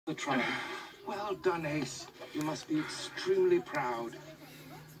the trial. Well done, Ace. You must be extremely proud.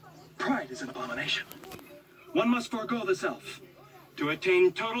 Pride is an abomination. One must forego the self to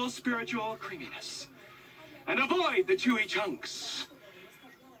attain total spiritual creaminess and avoid the chewy chunks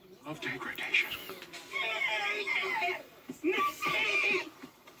of degradation.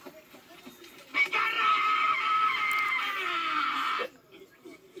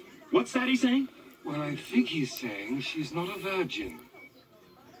 What's that he's saying? Well, I think he's saying she's not a virgin.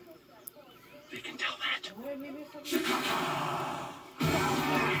 They can tell that.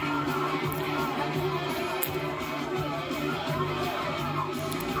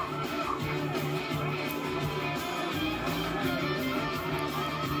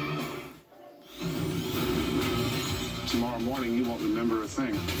 Tomorrow morning, you won't remember a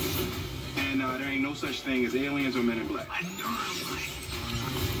thing. And there ain't no such thing as aliens or men in black. I know I'm right.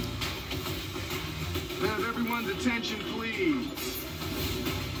 Have everyone's attention, please.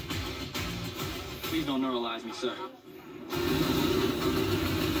 Please don't neuralize me, sir.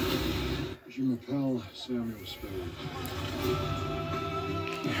 Je m'appelle Samuel Spade.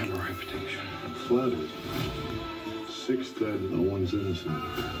 You have a reputation. I'm flattered. 6 dead, no one's innocent.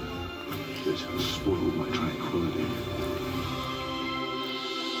 This has spoiled my tranquility.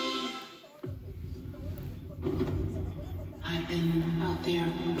 I've been out there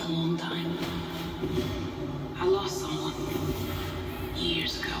a long time. I lost someone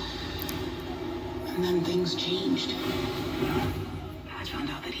years ago. And then things changed. I found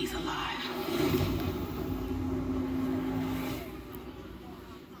out that he's alive.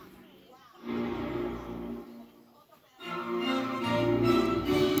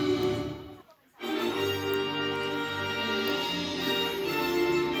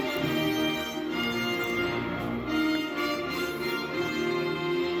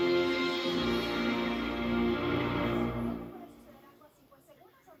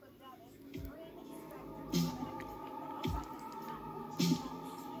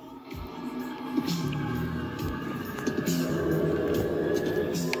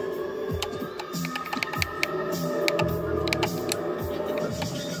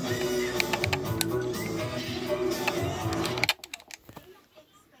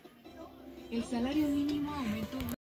 El salario